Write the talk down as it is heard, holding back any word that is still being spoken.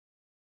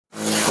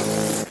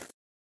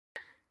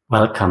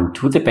Welcome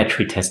to the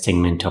Battery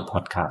Testing Mentor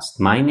podcast.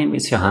 My name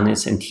is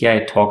Johannes and here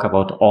I talk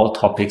about all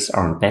topics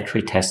around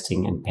battery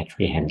testing and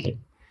battery handling.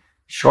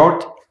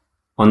 Short,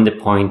 on the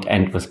point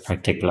and with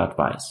practical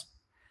advice.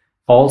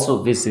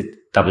 Also visit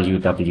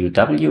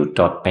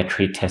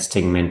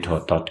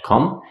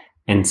www.batterytestingmentor.com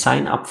and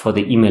sign up for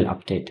the email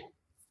update.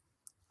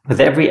 With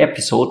every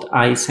episode,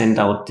 I send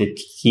out the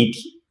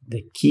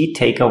key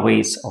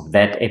takeaways of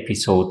that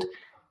episode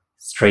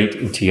straight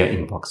into your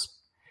inbox.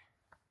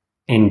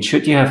 And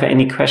should you have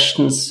any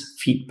questions,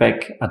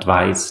 feedback,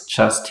 advice,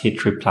 just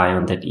hit reply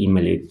on that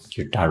email.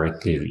 You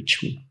directly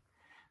reach me.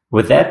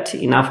 With that,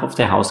 enough of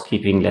the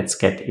housekeeping. Let's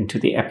get into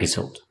the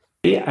episode.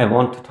 Today, I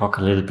want to talk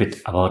a little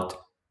bit about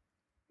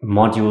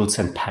modules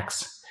and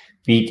packs.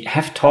 We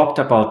have talked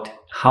about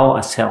how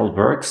a cell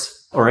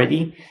works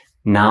already.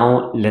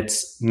 Now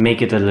let's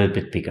make it a little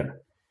bit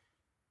bigger.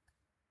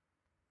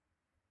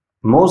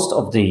 Most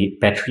of the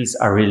batteries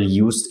are really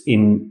used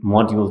in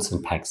modules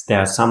and packs. There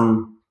are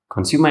some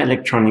consumer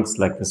electronics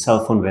like the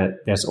cell phone where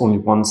there's only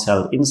one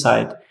cell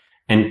inside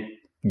and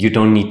you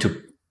don't need to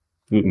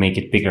make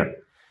it bigger.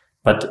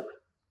 But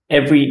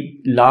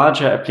every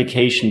larger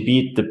application,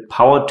 be it the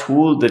power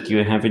tool that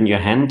you have in your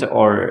hand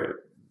or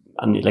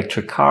an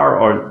electric car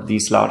or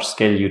these large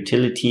scale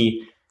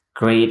utility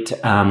grade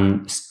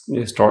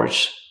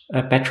storage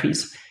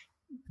batteries,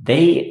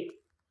 they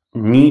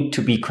need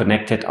to be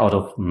connected out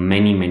of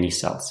many, many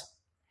cells.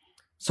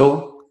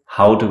 So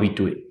how do we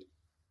do it?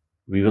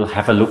 We will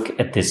have a look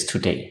at this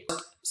today.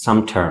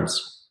 Some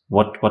terms.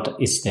 What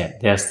is there?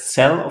 There's the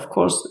cell, of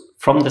course.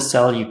 From the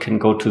cell, you can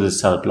go to the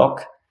cell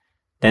block.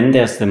 Then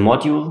there's the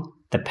module,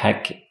 the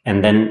pack,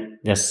 and then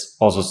there's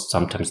also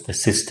sometimes the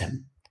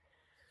system.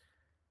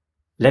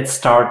 Let's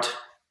start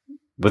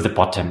with the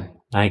bottom.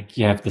 Like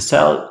you have the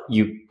cell,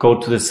 you go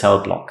to the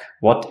cell block.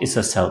 What is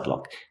a cell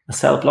block? A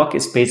cell block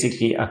is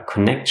basically a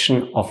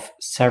connection of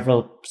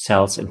several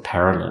cells in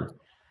parallel.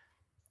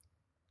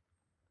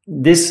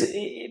 This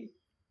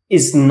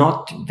is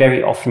not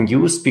very often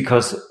used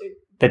because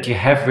that you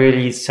have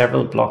really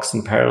several blocks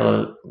in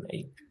parallel.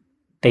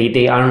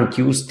 They aren't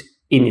used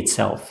in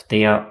itself.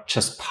 They are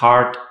just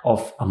part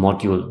of a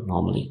module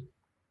normally.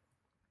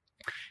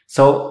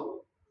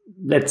 So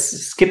let's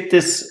skip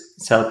this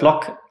cell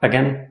block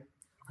again.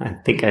 I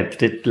think I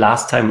did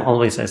last time.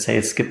 Always I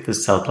say skip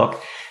this cell block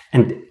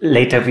and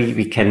later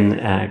we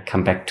can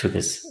come back to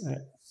this.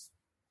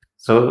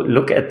 So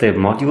look at the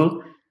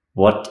module.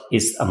 What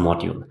is a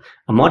module?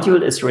 A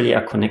module is really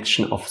a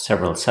connection of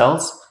several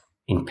cells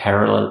in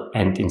parallel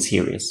and in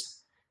series.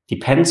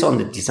 Depends on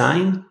the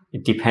design.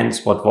 It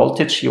depends what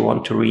voltage you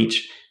want to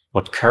reach,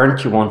 what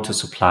current you want to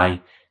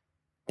supply.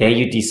 There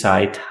you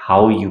decide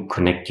how you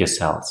connect your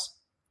cells.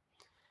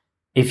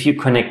 If you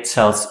connect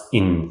cells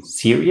in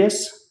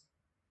series,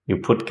 you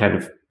put kind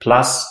of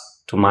plus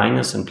to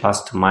minus and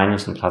plus to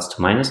minus and plus to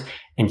minus,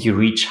 and you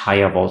reach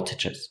higher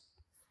voltages.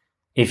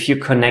 If you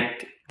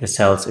connect the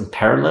cells in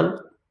parallel,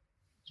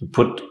 you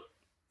put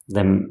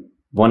them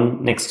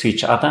one next to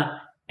each other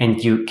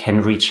and you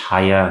can reach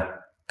higher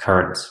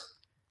currents.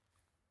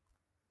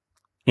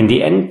 In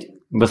the end,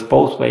 with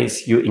both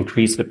ways, you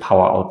increase the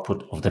power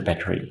output of the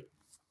battery.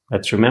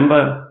 Let's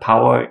remember,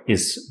 power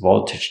is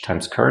voltage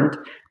times current.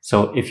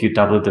 So if you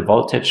double the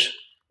voltage,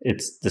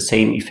 it's the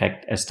same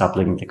effect as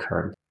doubling the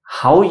current.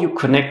 How you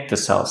connect the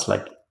cells,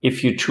 like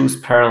if you choose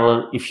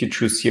parallel, if you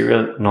choose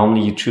serial,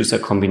 normally you choose a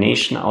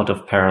combination out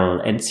of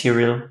parallel and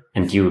serial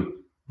and you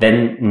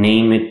then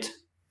name it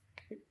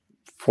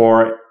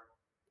for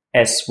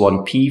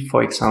S1P,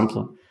 for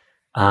example.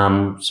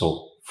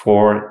 So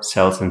 4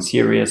 cells in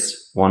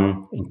series,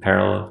 1 in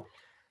parallel.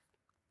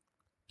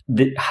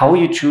 How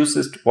you choose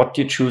this, what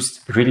you choose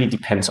really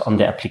depends on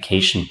the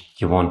application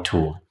you want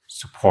to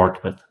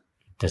support with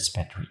this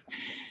battery.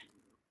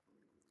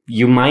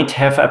 You might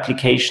have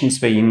applications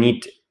where you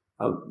need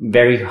a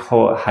very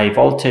high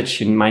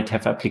voltage. You might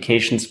have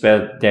applications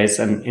where there's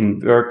an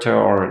inverter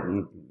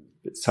or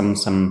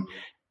some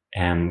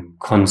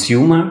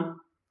consumer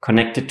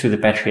connected to the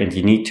battery and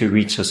you need to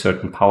reach a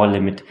certain power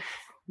limit.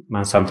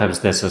 Sometimes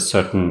there's a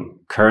certain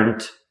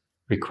current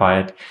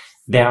required.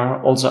 There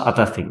are also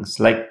other things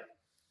like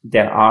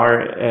there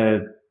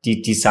are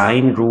the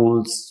design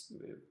rules,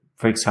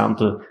 for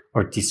example,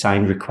 or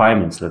design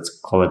requirements, let's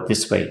call it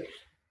this way,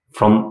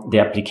 from the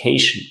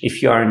application.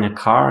 If you are in a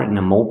car, in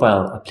a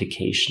mobile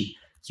application,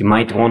 you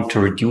might want to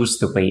reduce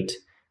the weight.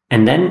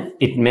 And then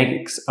it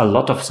makes a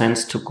lot of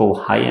sense to go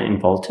higher in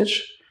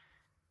voltage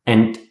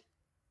and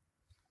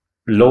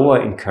lower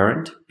in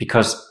current,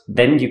 because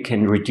then you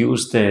can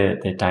reduce the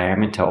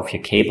diameter of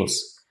your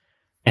cables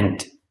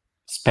and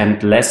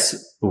spend less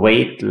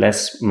weight,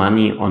 less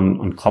money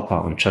on copper,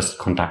 on just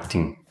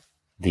conducting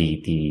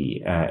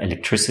the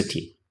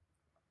electricity.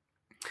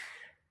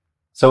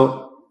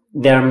 So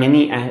there are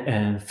many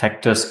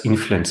factors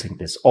influencing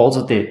this.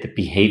 Also the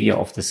behavior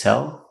of the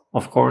cell,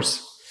 of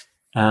course.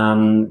 There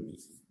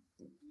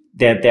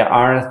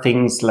are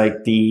things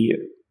like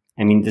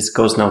this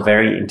goes now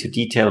very into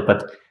detail,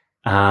 but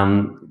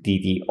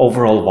the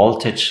overall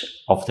voltage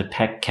of the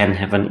pack can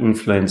have an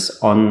influence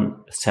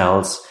on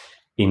cells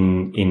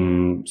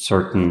in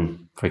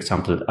certain, for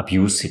example,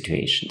 abuse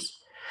situations.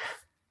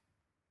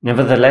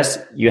 Nevertheless,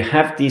 you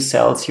have these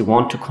cells, you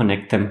want to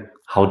connect them.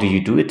 How do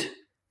you do it?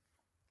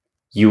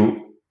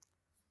 You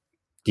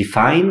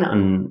define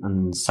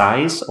a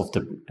size of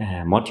the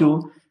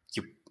module,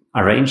 you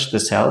arrange the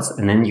cells,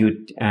 and then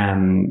you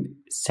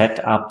set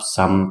up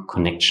some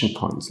connection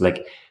points.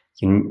 Like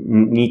you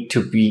need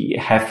to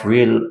have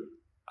real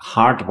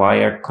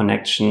hardwired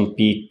connection,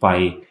 be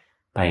it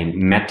by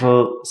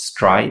metal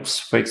stripes,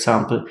 for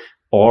example,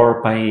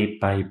 or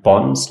by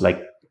bonds,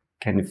 like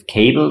kind of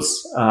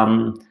cables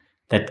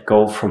that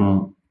go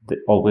from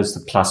always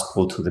the plus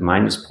pole to the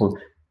minus pole,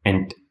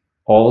 and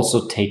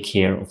also take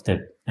care of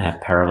the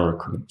parallel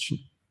connection.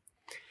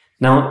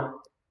 Now,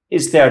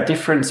 is there a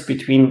difference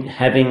between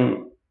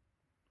having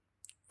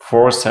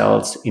 4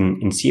 cells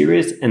in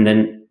series and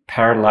then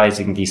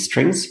parallelizing these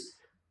strings?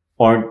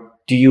 Or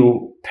do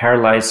you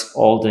parallelize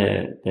all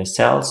the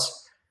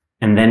cells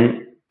and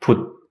then put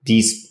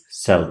these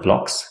cell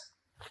blocks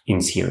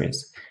in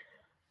series?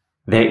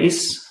 There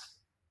is,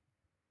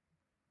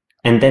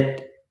 and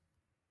that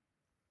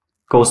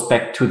goes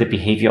back to the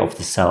behavior of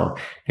the cell.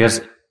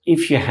 Because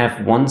if you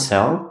have one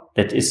cell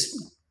that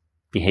is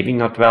behaving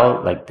not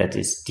well, like that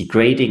is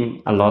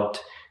degrading a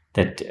lot,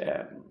 that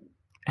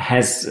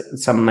has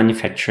some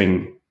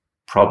manufacturing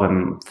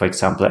problem, for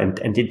example,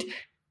 and it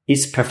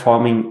is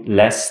performing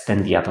less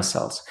than the other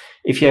cells.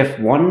 If you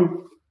have one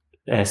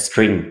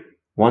string,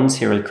 one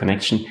serial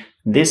connection,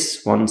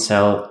 this one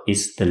cell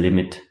is the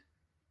limit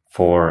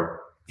for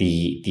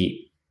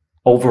the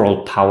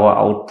overall power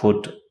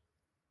output,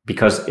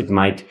 because it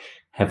might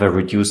have a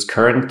reduced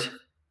current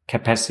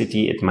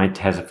capacity, it might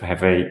have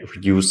a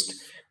reduced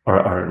or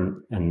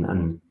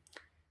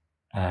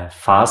a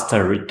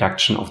faster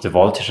reduction of the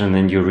voltage, and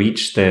then you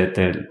reach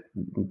the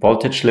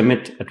voltage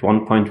limit at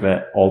one point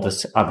where all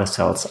the other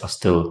cells are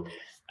still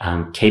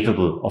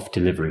capable of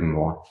delivering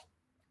more.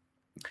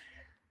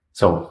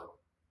 So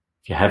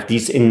if you have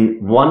these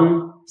in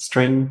one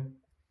string,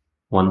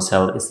 one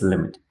cell is the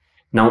limit.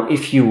 Now,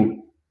 if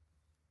you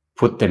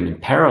put them in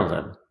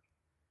parallel,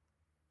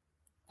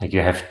 like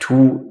you have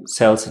 2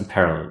 cells in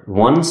parallel,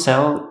 one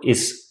cell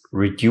is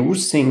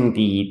reducing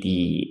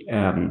the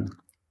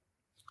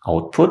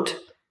output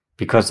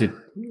because it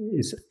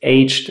is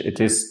aged, it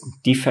is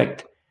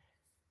defect.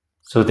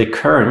 So the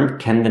current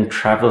can then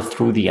travel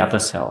through the other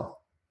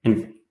cell.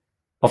 And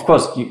of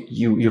course,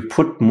 you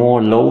put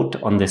more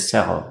load on the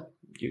cell.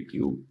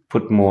 You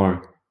put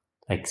more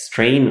like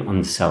strain on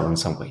the cell in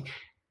some way.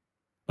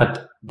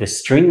 But the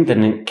string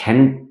then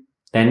can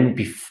then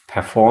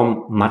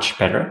perform much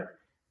better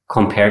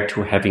compared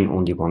to having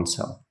only one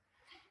cell.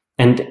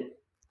 And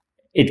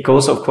it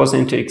goes, of course,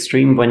 into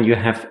extreme when you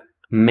have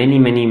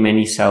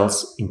many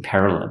cells in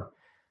parallel.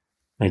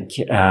 Like,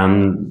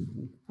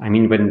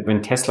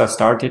 when Tesla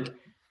started,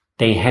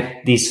 they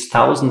had these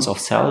thousands of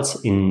cells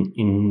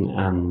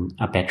in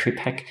a battery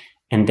pack,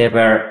 and there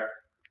were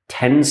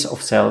tens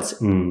of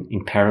cells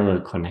in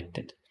parallel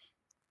connected.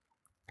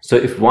 So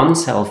if one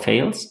cell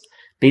fails,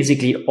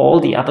 basically all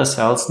the other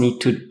cells need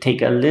to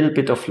take a little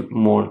bit of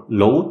more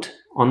load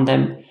on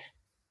them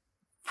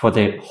for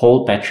the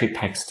whole battery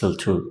pack still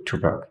to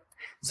work.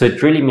 So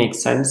it really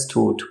makes sense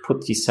to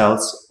put these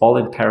cells all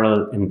in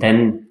parallel and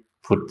then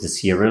put the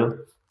serial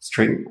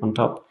string on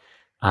top,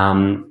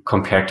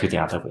 compared to the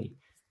other way.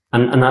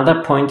 And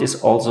another point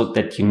is also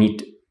that you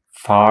need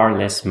far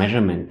less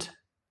measurement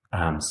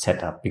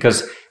setup,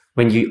 because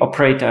when you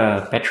operate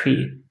a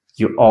battery,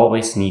 you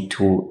always need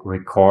to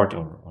record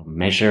or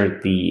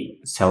measure the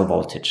cell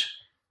voltage.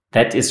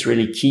 That is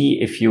really key.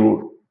 If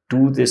you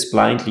do this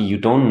blindly, you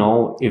don't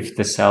know if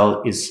the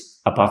cell is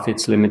above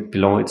its limit,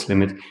 below its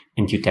limit,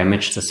 and you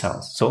damage the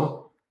cells.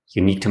 So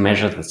you need to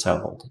measure the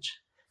cell voltage.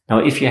 Now,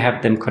 if you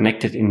have them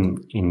connected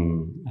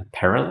in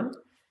parallel,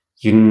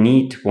 you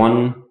need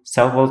one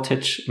cell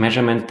voltage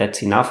measurement,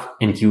 that's enough,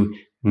 and you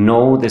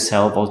know the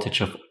cell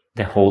voltage of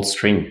the whole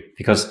string,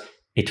 because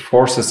it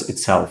forces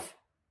itself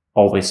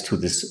always to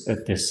this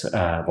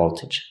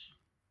voltage.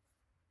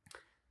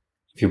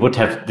 If you would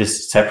have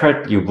this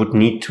separate, you would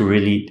need to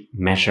really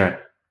measure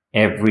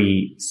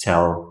every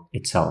cell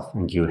itself.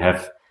 And you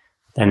have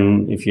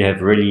then, if you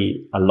have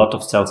really a lot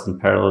of cells in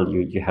parallel,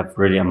 you have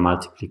really a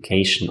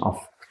multiplication of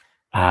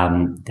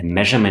the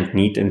measurement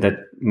need, and that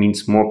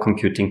means more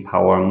computing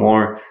power,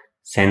 more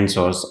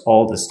sensors,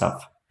 all the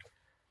stuff.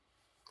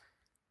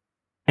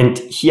 And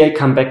here I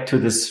come back to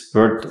this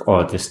word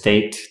or the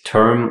state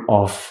term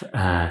of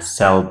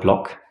cell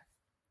block.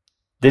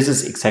 This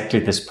is exactly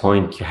this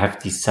point. You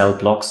have these cell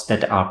blocks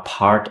that are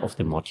part of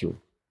the module.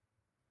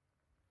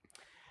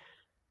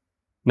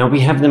 Now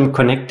we have them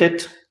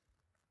connected.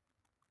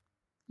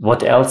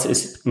 What else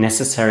is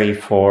necessary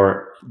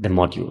for the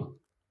module?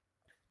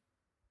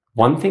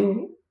 One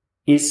thing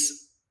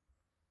is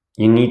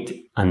you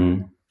need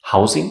an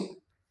housing.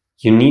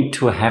 You need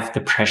to have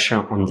the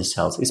pressure on the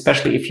cells,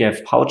 especially if you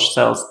have pouch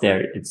cells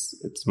there.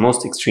 It's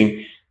most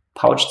extreme.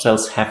 pouch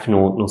cells have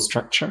no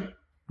structure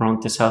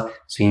around the cell,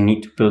 so you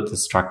need to build the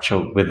structure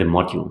with the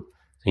module.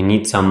 So you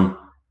need some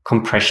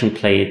compression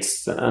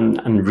plates,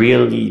 and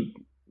really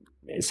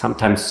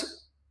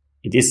sometimes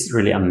it is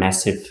really a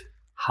massive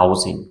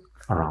housing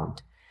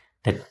around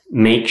that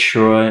make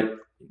sure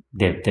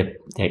that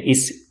there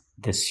is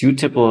the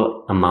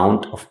suitable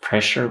amount of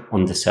pressure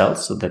on the cell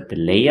so that the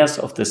layers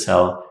of the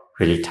cell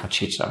really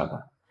touch each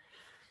other.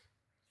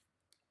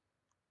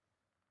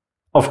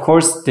 Of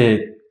course,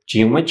 the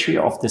geometry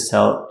of the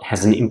cell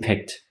has an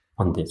impact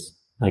on this.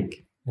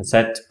 Like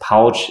that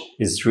pouch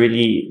is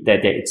really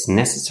that it's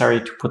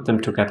necessary to put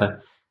them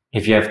together.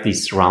 If you have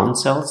these round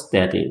cells,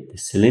 that the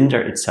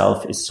cylinder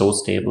itself is so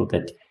stable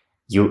that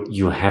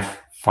you have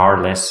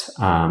far less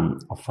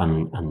of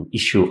an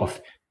issue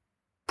of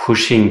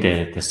pushing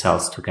the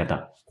cells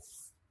together.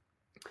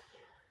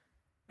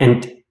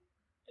 And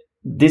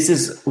this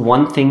is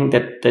one thing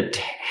that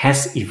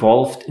has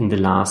evolved in the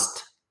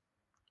last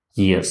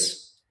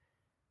years.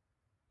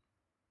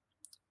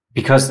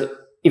 Because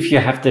if you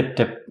have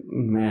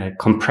the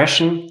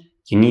compression,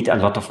 you need a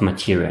lot of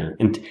material.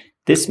 And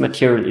this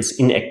material is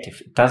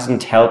inactive. It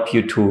doesn't help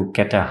you to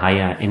get a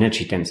higher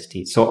energy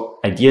density. So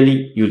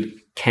ideally, you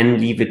can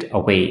leave it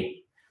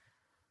away.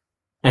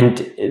 And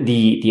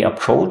the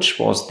approach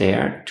was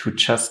there to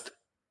just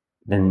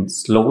then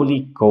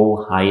slowly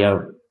go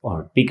higher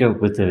or bigger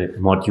with the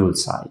module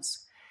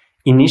size.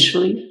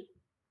 Initially,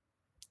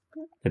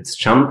 let's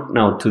jump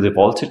now to the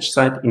voltage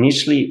side.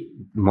 Initially,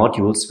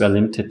 modules were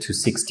limited to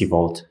 60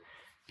 volt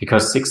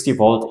because 60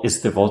 volt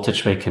is the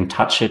voltage where you can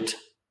touch it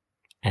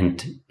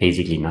and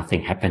basically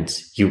nothing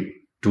happens. You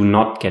do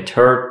not get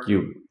hurt.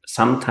 You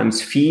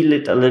sometimes feel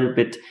it a little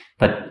bit,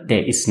 but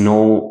there is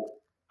no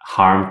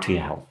harm to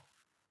your health.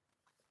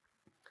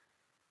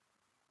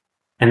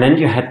 And then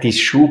you had these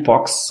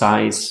shoebox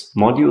size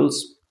modules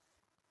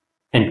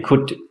and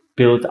could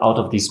build out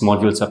of these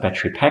modules a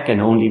battery pack.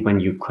 And only when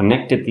you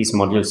connected these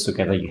modules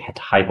together, you had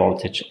high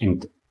voltage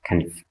and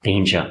kind of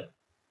danger.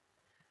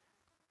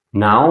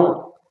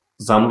 Now,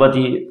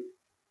 somebody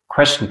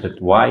questioned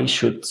it. Why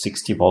should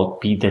 60 volt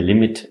be the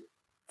limit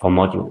for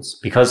modules?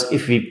 Because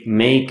if we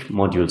make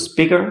modules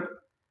bigger,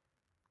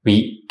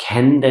 we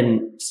can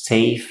then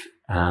save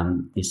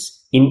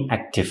this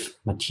inactive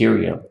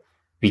material.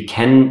 We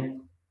can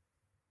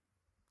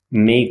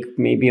make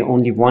maybe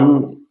only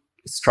one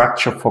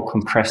structure for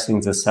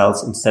compressing the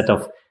cells instead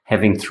of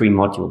having 3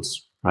 modules,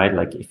 right?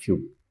 Like if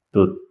you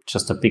build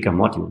just a bigger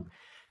module.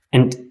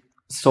 And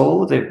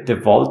so the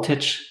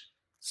voltage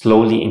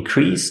slowly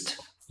increased.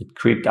 It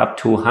creeped up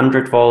to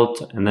 100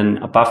 volt and then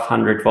above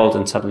 100 volt.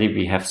 And suddenly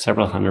we have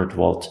several 100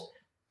 volt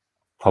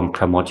per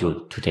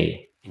module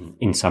today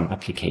in some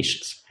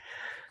applications.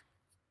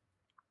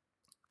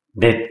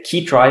 The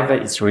key driver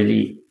is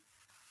really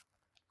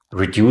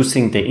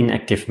reducing the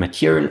inactive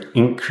material,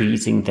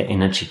 increasing the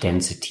energy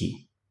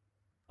density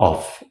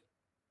of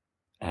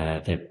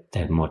the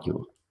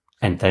module.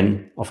 And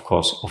then, of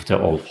course, of the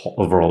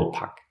overall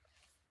pack.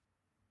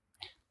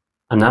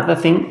 Another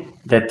thing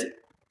that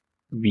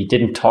we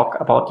didn't talk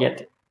about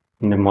yet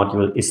in the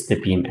module is the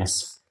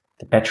BMS,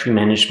 the battery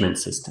management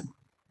system.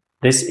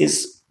 This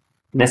is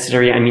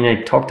necessary. I mean,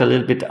 I talked a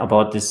little bit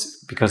about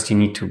this because you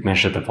need to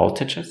measure the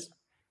voltages.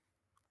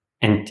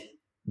 And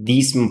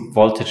these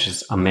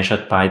voltages are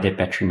measured by the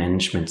battery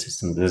management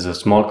system. There's a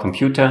small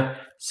computer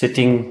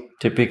sitting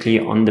typically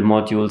on the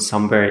module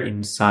somewhere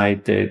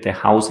inside the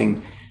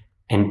housing.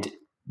 And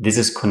this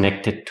is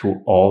connected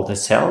to all the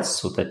cells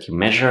so that you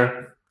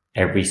measure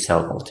every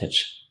cell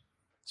voltage.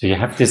 So you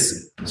have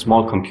this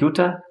small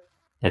computer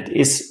that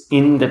is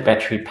in the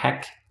battery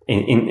pack,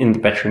 in the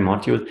battery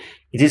module.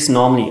 It is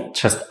normally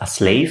just a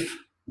slave,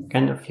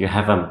 kind of. You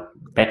have a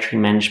battery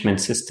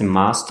management system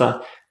master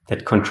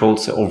that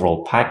controls the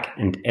overall pack,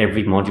 and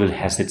every module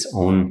has its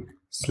own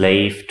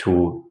slave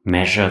to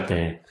measure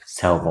the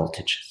cell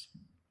voltages.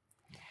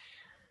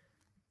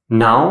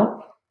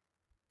 Now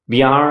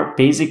we are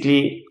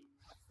basically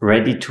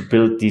ready to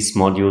build these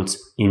modules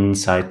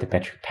inside the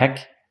battery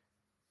pack.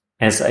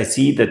 As I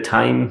see the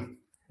time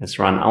has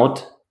run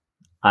out,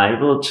 I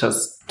will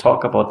just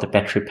talk about the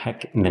battery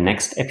pack in the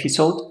next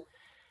episode.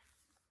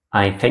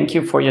 I thank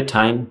you for your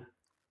time.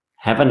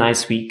 Have a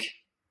nice week.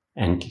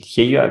 And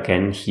hear you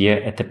again here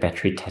at the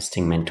Battery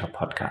Testing Mentor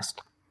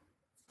podcast.